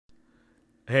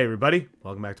Hey everybody,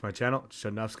 welcome back to my channel. It's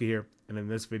Shudnovsky here, and in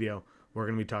this video, we're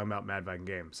going to be talking about Mad Viking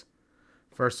Games.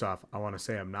 First off, I want to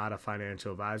say I'm not a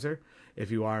financial advisor.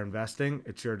 If you are investing,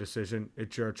 it's your decision,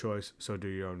 it's your choice, so do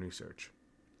your own research.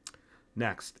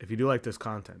 Next, if you do like this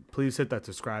content, please hit that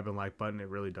subscribe and like button. It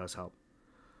really does help.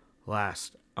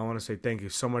 Last, I want to say thank you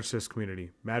so much to this community,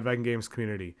 Mad Viking Games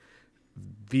community,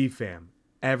 VFam,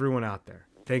 everyone out there.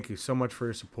 Thank you so much for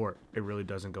your support. It really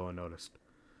doesn't go unnoticed.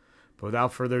 But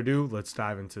without further ado, let's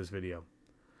dive into this video.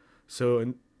 So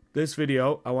in this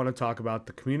video, I want to talk about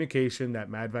the communication that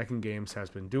Mad Viking Games has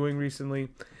been doing recently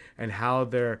and how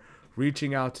they're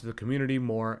reaching out to the community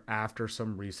more after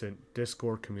some recent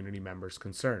Discord community members'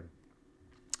 concern.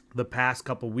 The past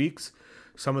couple weeks,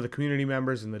 some of the community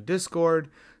members in the Discord,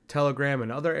 Telegram,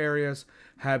 and other areas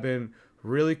have been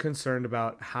really concerned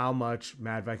about how much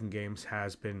Mad Viking Games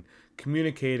has been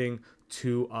communicating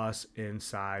to us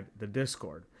inside the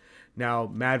Discord. Now,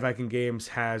 Mad Viking Games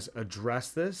has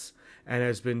addressed this and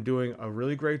has been doing a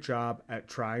really great job at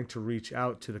trying to reach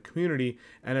out to the community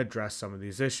and address some of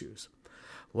these issues.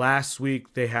 Last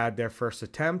week, they had their first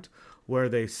attempt where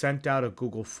they sent out a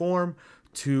Google form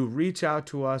to reach out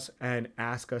to us and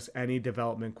ask us any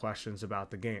development questions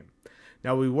about the game.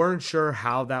 Now, we weren't sure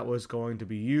how that was going to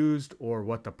be used or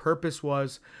what the purpose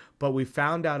was, but we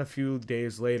found out a few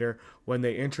days later when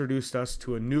they introduced us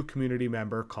to a new community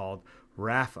member called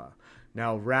Rafa.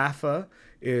 Now, Rafa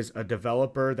is a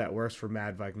developer that works for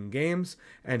Mad Viking Games,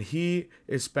 and he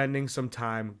is spending some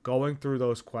time going through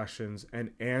those questions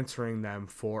and answering them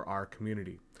for our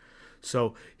community.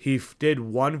 So he did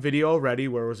one video already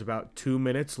where it was about 2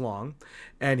 minutes long,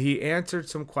 and he answered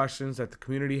some questions that the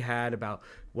community had about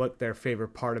what their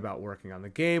favorite part about working on the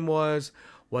game was,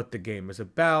 what the game is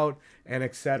about, and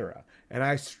etc. And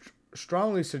I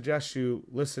strongly suggest you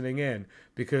listening in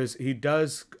because he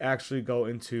does actually go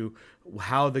into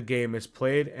how the game is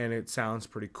played, and it sounds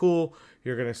pretty cool.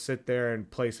 You're going to sit there and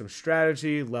play some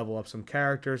strategy, level up some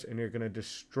characters, and you're going to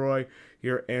destroy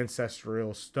your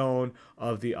ancestral stone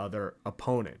of the other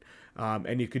opponent.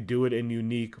 And you could do it in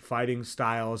unique fighting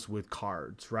styles with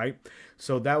cards, right?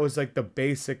 So that was like the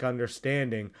basic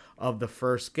understanding of the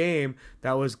first game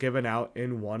that was given out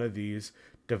in one of these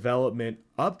development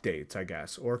updates, I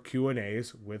guess, or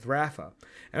Q&As with Rafa.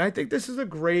 And I think this is a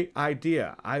great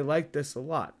idea. I like this a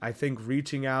lot. I think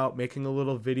reaching out, making a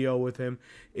little video with him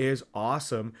is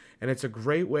awesome. And it's a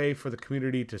great way for the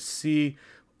community to see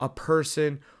a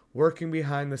person working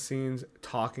behind the scenes,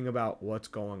 talking about what's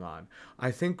going on.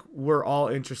 I think we're all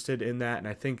interested in that. And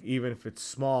I think even if it's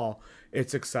small,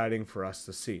 it's exciting for us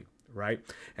to see, right?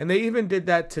 And they even did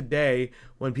that today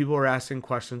when people were asking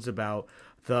questions about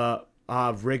the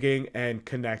rigging and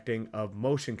connecting of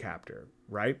motion capture,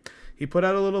 right? He put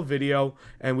out a little video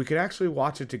and we could actually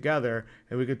watch it together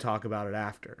and we could talk about it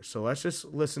after. So let's just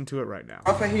listen to it right now.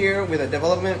 Rafa here with a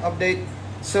development update.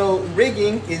 So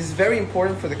rigging is very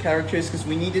important for the characters because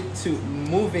we needed to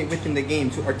move it within the game.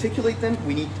 To articulate them,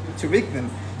 we need to rig them.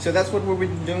 So that's what we're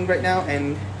doing right now,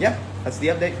 and yeah, that's the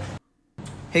update.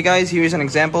 Hey guys, here's an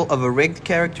example of a rigged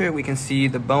character. We can see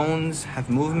the bones have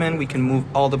movement. We can move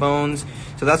all the bones.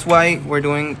 So that's why we're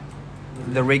doing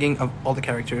the rigging of all the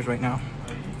characters right now.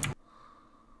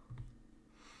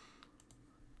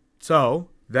 So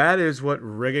that is what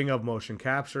rigging of motion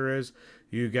capture is.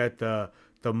 You get the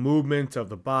movement of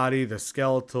the body, the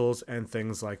skeletals, and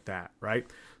things like that, right?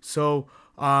 So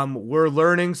we're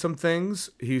learning some things.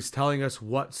 He's telling us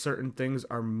what certain things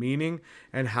are meaning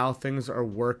and how things are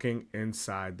working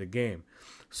inside the game.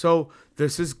 So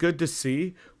this is good to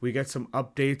see. We get some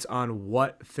updates on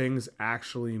what things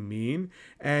actually mean,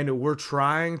 and we're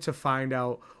trying to find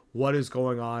out what is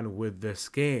going on with this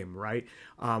game, right?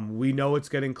 We know it's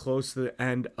getting close to the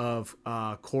end of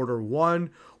Q1.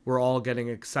 We're all getting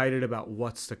excited about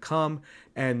what's to come,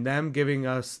 and them giving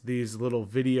us these little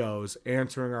videos,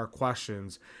 answering our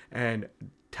questions, and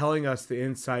telling us the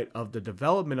insight of the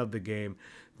development of the game.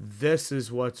 This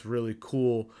is what's really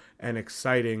cool and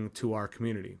exciting to our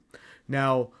community.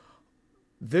 Now,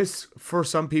 this, for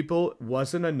some people,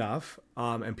 wasn't enough,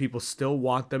 and people still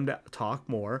want them to talk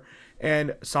more.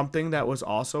 And something that was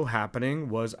also happening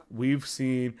was we've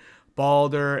seen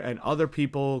Balder and other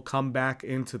people come back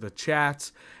into the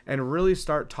chats and really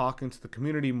start talking to the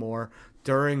community more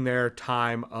during their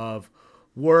time of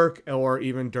work or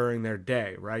even during their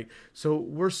day, right? So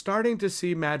we're starting to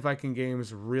see Mad Viking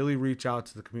Games really reach out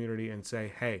to the community and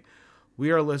say, hey,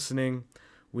 we are listening.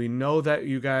 We know that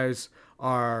you guys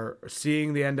are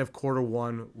seeing the end of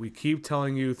Q1. We keep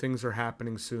telling you things are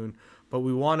happening soon, but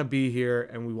we want to be here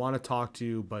and we want to talk to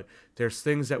you, but there's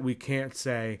things that we can't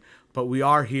say, but we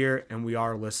are here and we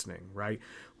are listening, right?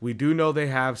 We do know they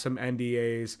have some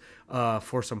NDAs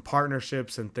for some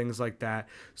partnerships and things like that,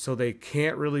 so they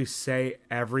can't really say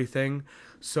everything.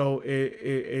 So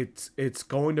it's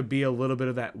going to be a little bit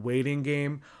of that waiting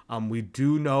game. We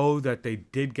do know that they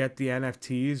did get the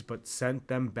NFTs, but sent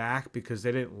them back because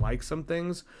they didn't like some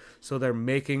things. So they're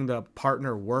making the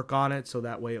partner work on it so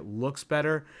that way it looks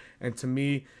better. And to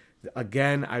me,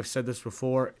 again, I've said this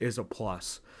before, is a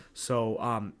plus. So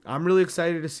I'm really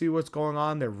excited to see what's going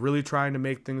on. They're really trying to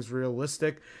make things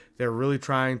realistic. They're really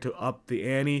trying to up the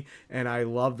ante. And I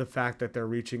love the fact that they're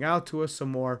reaching out to us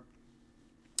some more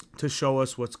to show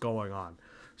us what's going on.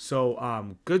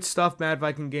 So good stuff, Mad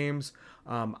Viking Games.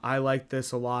 I like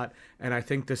this a lot, and I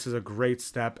think this is a great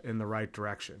step in the right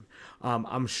direction.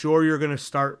 I'm sure you're going to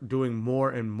start doing more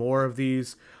and more of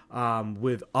these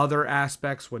with other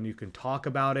aspects when you can talk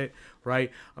about it,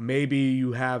 right? Maybe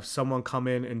you have someone come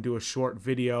in and do a short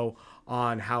video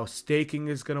on how staking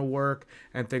is going to work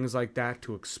and things like that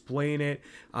to explain it.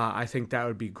 I think that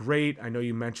would be great. I know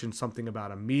you mentioned something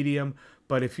about a medium,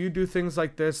 but if you do things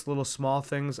like this, little small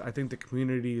things, I think the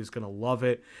community is going to love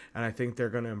it, and I think they're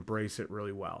going to embrace it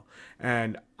really well.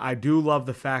 And I do love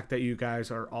the fact that you guys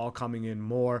are all coming in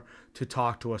more to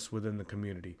talk to us within the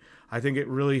community. I think it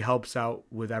really helps out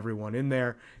with everyone in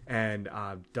there and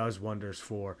does wonders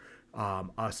for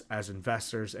us as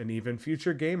investors and even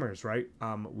future gamers, right?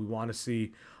 We want to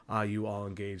see you all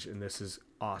engaged, and this is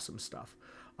awesome stuff.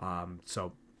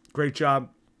 So great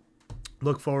job.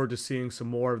 Look forward to seeing some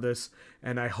more of this,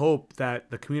 and I hope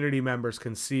that the community members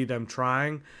can see them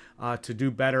trying to do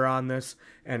better on this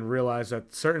and realize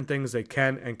that certain things they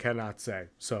can and cannot say.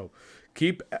 So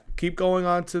keep going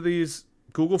on to these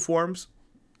Google Forms,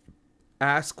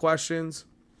 ask questions,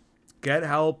 get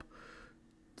help,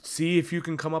 see if you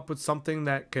can come up with something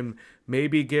that can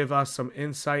maybe give us some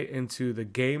insight into the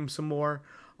game some more,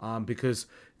 because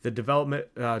the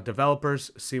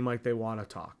developers seem like they want to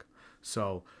talk.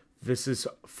 So this is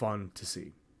fun to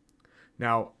see.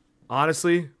 Now,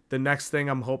 honestly, the next thing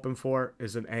I'm hoping for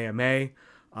is an AMA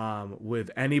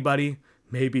with anybody,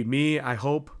 maybe me, I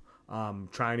hope.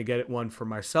 Trying to get it one for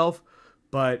myself.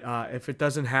 But if it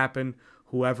doesn't happen,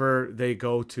 whoever they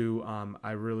go to,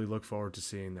 I really look forward to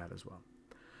seeing that as well.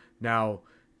 Now,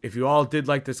 if you all did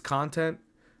like this content,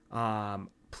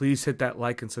 please hit that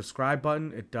like and subscribe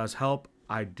button. It does help.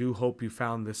 I do hope you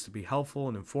found this to be helpful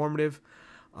and informative.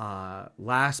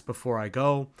 Last, before I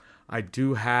go, I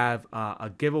do have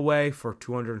a giveaway for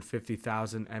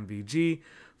 250,000 MVG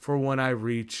for when I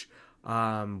reach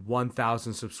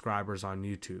 1,000 subscribers on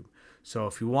YouTube. So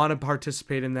if you want to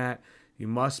participate in that, you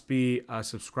must be a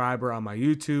subscriber on my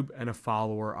YouTube and a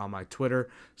follower on my Twitter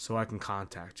so I can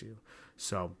contact you.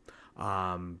 So,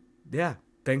 yeah,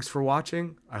 thanks for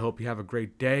watching. I hope you have a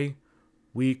great day,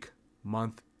 week,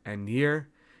 month, and year.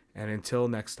 And until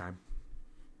next time.